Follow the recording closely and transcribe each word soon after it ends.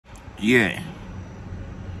Yeah.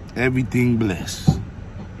 Everything blessed.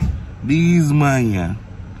 These man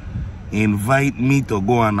invite me to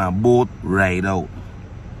go on a boat ride out.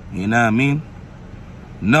 You know what I mean?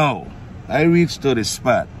 No. I reached to the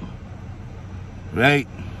spot. Right?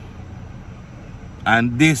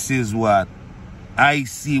 And this is what I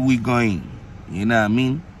see we going. You know what I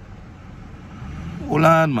mean? Hold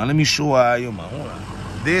on, man. Let me show you, man. Hold on.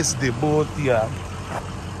 This the boat here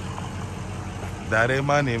that a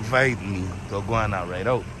man invite me to go on a ride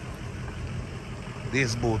out.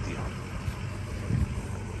 This boat here.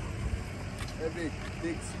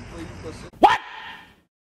 What?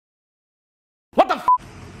 What the f?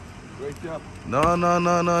 Right up. No.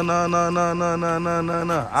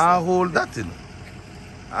 I hold that in.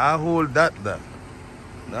 I hold that there.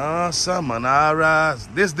 No, sir, man.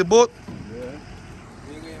 This the boat? Yeah.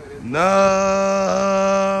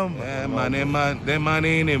 No, man. Them man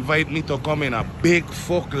ain't invite me to come in a big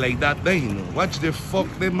fuck like that. They, you know. Watch the fuck,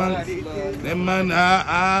 them man. Them man,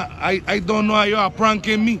 I don't know how you are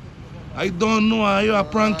pranking me. I don't know how you are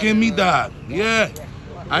pranking me, dad. Yeah.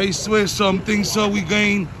 I swear something, so we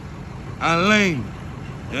going and lame.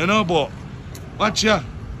 You know, but watch ya.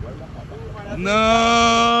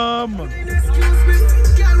 No, man.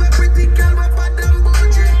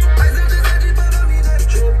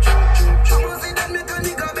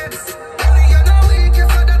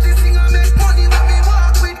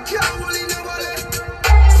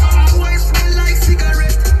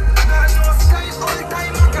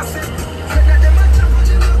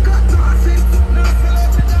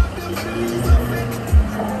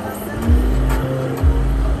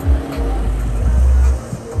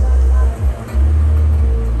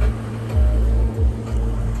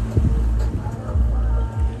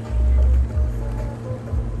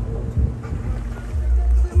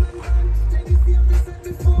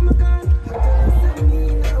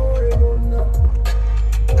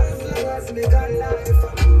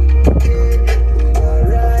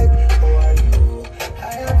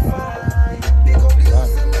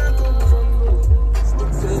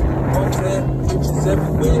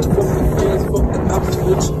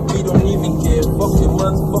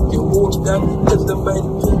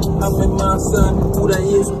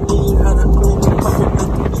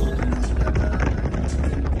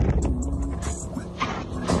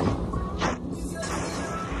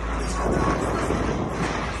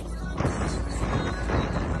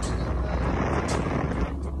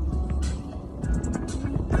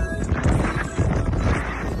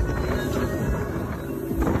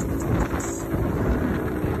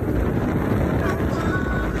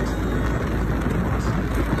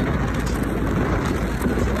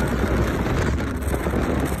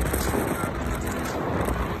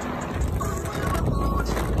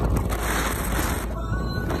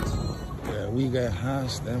 We got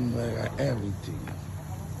house, them, we got everything.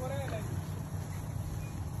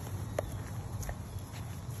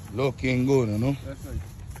 Looking good, you know? That's right.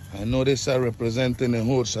 I know this are representing the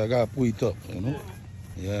hood, so I got to put it up, you know?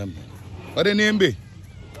 Yeah, man. What the name be?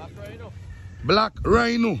 Black Rhino. Black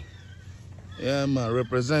Rhino. Yeah, man,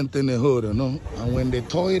 representing the hood, you know? And when they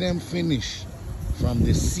toy them finish from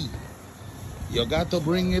the sea, you got to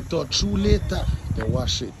bring it to a true later to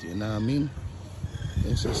wash it, you know what I mean?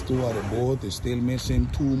 This is 2 of the boat, it's still missing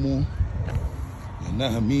 2 more. You know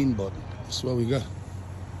what I mean? But that's what we got.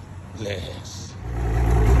 Bless.